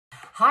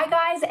Hi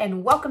guys,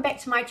 and welcome back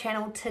to my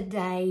channel.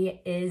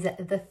 Today is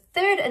the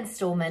third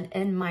installment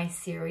in my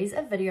series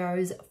of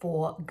videos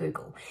for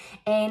Google,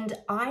 and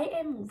I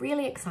am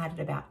really excited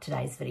about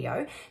today's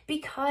video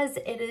because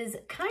it is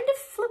kind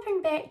of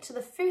flipping back to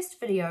the first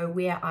video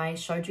where I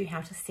showed you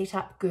how to set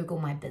up Google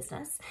My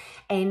Business,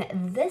 and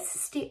this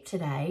step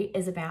today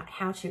is about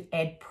how to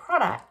add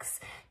products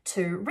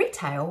to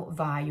retail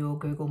via your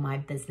Google My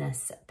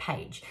Business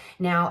page.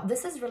 Now,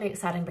 this is really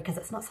exciting because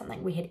it's not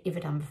something we had ever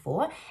done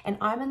before, and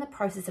I'm in the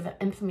process of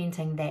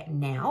implementing that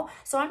now.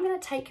 So I'm going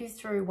to take you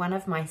through one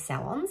of my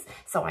salons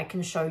so I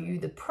can show you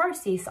the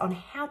process on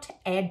how to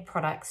add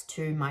products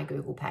to my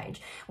Google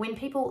page. When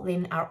people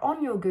then are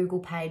on your Google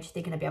page,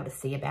 they're going to be able to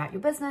see about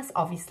your business.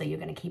 Obviously, you're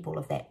going to keep all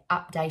of that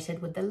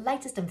updated with the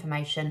latest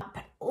information,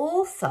 but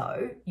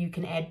also you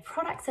can add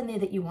products in there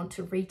that you want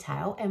to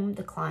retail, and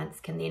the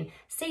clients can then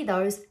see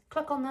those,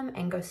 click on them,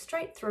 and go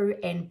straight through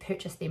and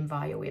purchase them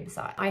via your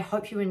website. I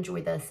hope you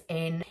enjoy this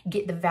and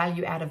get the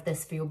value out of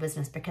this for your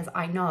business, because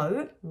I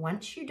know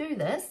once you do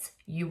this,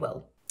 you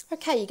will.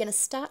 Okay, you're going to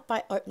start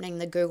by opening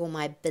the Google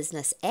My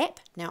Business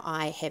app. Now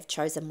I have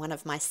chosen one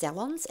of my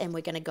salons, and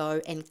we're going to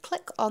go and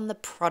click on the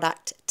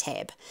product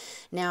tab.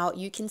 Now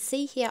you can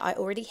see here I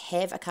already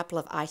have a couple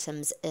of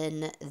items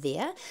in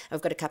there.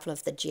 I've got a couple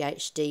of the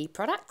GHD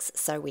products.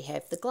 So we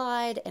have the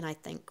Glide, and I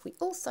think we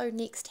also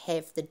next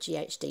have the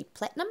GHD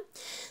Platinum.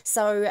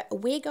 So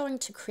we're going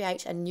to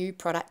create a new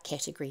product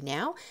category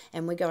now,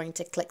 and we're going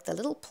to click the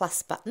little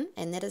plus button,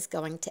 and that is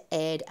going to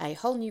add a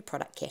whole new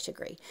product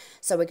category.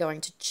 So we're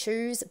going to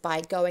choose by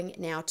going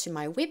now to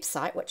my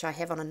website, which I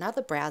have on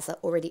another browser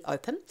already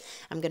open.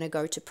 I'm going to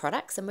go to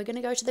products, and we're going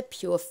to go to the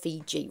Pure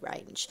Fiji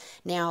range.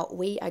 Now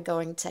we are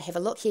going to have a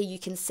look here. You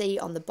can see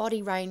on the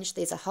body range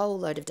there's a whole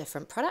load of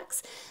different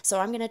products, so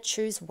I'm going to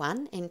choose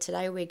one, and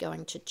today we're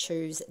going to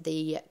choose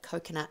the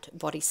coconut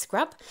body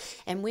scrub,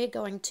 and we're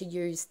going to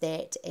use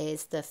that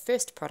as the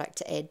first product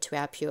to add to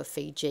our Pure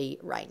Fiji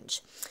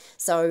range.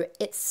 So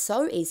it's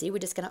so easy. We're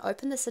just going to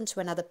open this into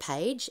another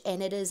page,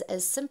 and it is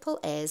as simple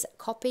as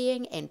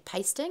copying and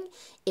pasting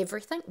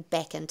everything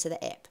back into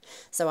the app.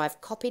 So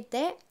I've copied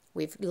that.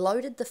 We've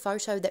loaded the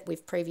photo that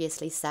we've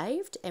previously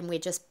saved, and we're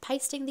just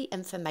pasting the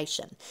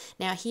information.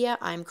 Now here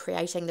I'm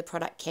creating the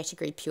product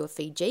category Pure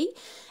Fiji.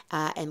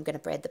 I'm going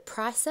to add the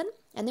price in,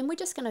 and then we're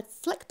just going to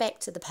flick back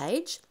to the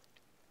page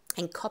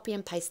and copy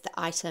and paste the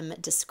item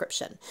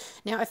description.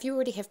 Now, if you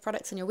already have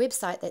products on your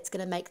website, that's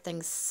going to make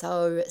things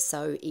so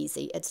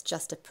easy. It's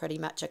just pretty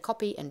much a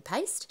copy and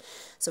paste.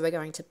 So we're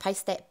going to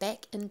paste that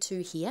back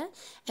into here,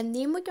 and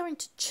then we're going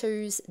to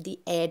choose the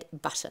add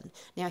button.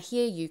 Now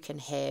here you can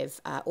have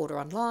order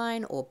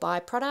online or buy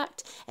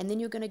product, and then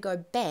you're going to go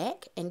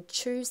back and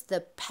choose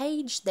the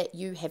page that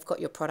you have got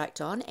your product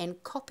on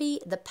and copy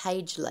the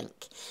page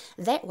link.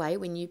 That way,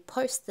 when you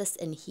post this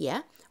in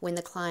here, when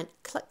the client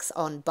clicks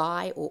on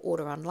buy or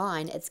order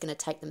online, it's going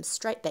to take them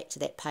straight back to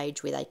that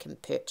page where they can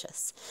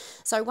purchase.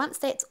 So once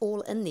that's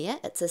all in there,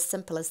 it's as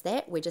simple as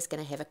that. We're just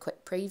going to have a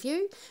quick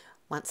preview.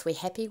 Once we're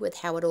happy with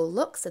how it all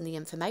looks and the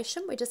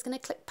information, we're just going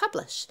to click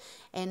publish.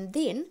 And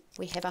then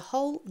we have a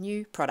whole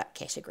new product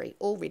category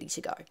all ready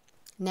to go.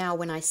 Now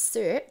when I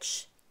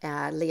search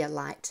Leah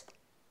Light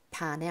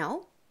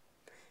Parnell,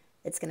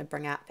 it's going to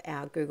bring up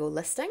our Google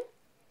listing.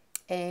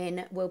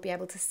 And we'll be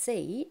able to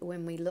see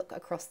when we look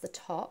across the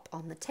top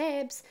on the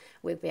tabs,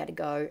 we'll be able to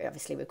go,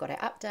 obviously we've got our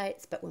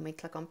updates, but when we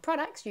click on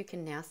products, you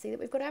can now see that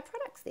we've got our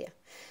products there.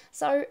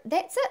 So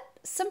that's it,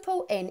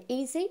 simple and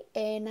easy,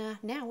 and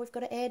now we've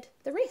got to add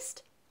the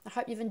rest. I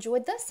hope you've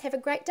enjoyed this. Have a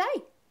great day.